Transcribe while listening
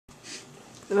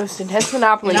The most intense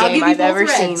Monopoly game I've ever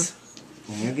seen.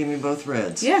 And you give me both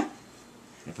reds. Yeah.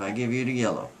 If I give you the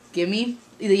yellow. Give me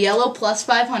the yellow plus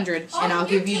 500, and I'll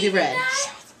give you the red.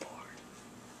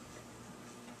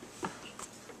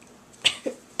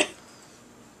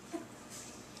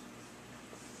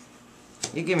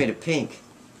 You give me the pink.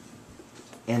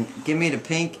 And give me the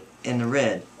pink and the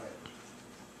red.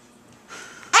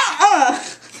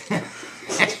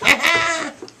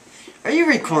 Are you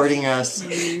recording us?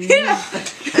 Yeah.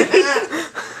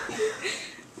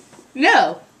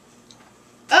 No.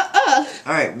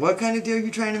 Alright, what kind of deal are you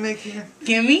trying to make here?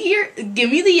 Give me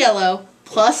the yellow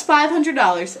plus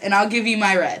 $500, and I'll give you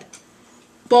my red.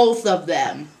 Both of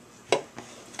them.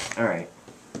 Alright.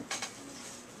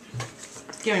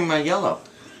 Give me my yellow.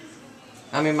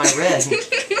 I mean my red.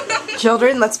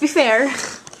 Children, let's be fair.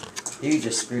 You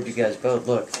just screwed you guys both.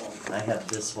 Look, I have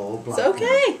this whole block. It's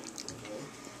okay. Now.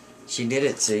 She did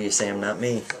it to you, Sam, not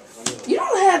me. You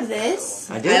don't have this.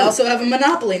 I do. I also have a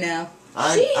Monopoly now.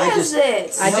 She has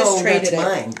this. I just traded that's it.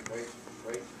 Mine.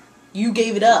 You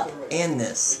gave it up. And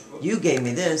this. You gave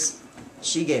me this.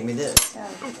 She gave me this.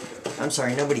 I'm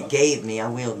sorry, nobody gave me. I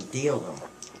will deal them.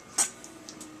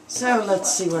 So,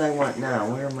 let's see what I want now.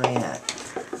 Where am I at?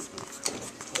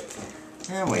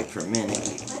 I'll wait for a minute.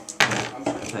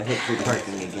 If I hit free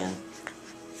parking again.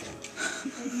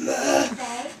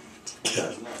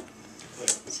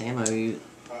 Sam, I owe you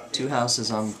 2 houses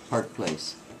on Park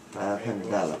Place.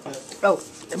 $500. Oh,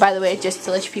 by the way, just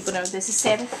to let you people know, this is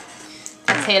Sammy,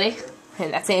 that's Haley,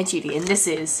 and that's Aunt Judy, and this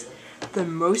is the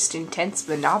most intense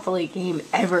Monopoly game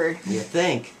ever. You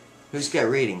think? Who's got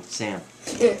reading? Sam.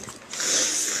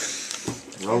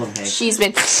 Roll them, hey. She's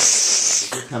been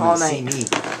You're coming all to see night. me.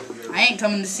 I ain't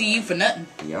coming to see you for nothing.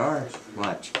 You are.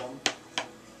 Watch.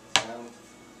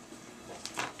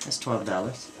 That's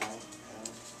 $12.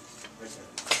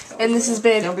 And this has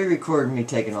been Don't be recording me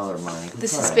taking all their money.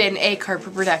 this has been A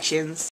Carper Productions.